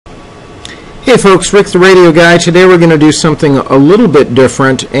Okay folks, Rick the Radio Guy. Today we're going to do something a little bit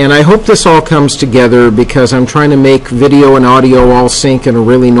different, and I hope this all comes together because I'm trying to make video and audio all sync in a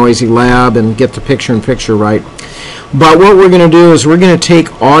really noisy lab and get the picture-in-picture right. But what we're going to do is we're going to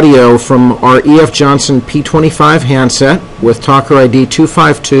take audio from our E.F. Johnson P25 handset with Talker ID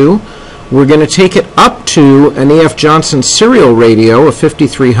 252. We're going to take it up to an E.F. Johnson serial radio, a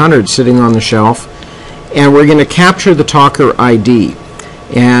 5300 sitting on the shelf, and we're going to capture the Talker ID.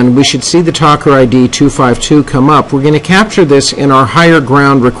 And we should see the Talker ID 252 come up. We're going to capture this in our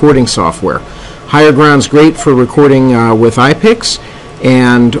HigherGround recording software. HigherGround's great for recording with iPics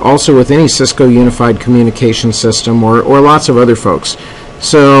and also with any Cisco Unified Communication System or lots of other folks.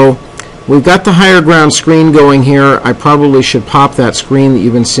 So we've got the HigherGround screen going here. I probably should pop that screen that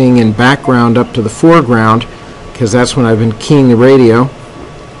you've been seeing in background up to the foreground because that's when I've been keying the radio.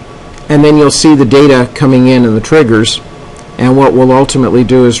 And then you'll see the data coming in and the triggers. And what we'll ultimately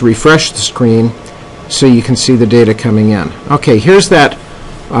do is refresh the screen so you can see the data coming in. Okay, here's that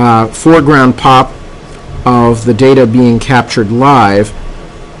foreground pop of the data being captured live.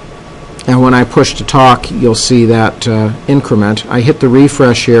 And when I push to talk, you'll see that increment. I hit the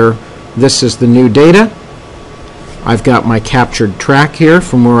refresh here. This is the new data. I've got my captured track here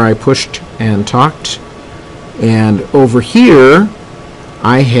from where I pushed and talked. And over here,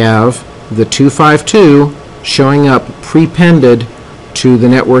 I have the 252 showing up prepended to the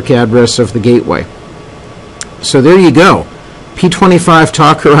network address of the gateway. So there you go. P25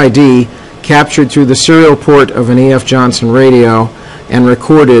 Talker ID captured through the serial port of an E.F. Johnson radio and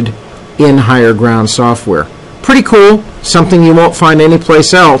recorded in HigherGround software. Pretty cool. Something you won't find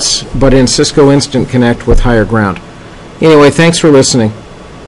anyplace else but in Cisco Instant Connect with HigherGround. Anyway, thanks for listening.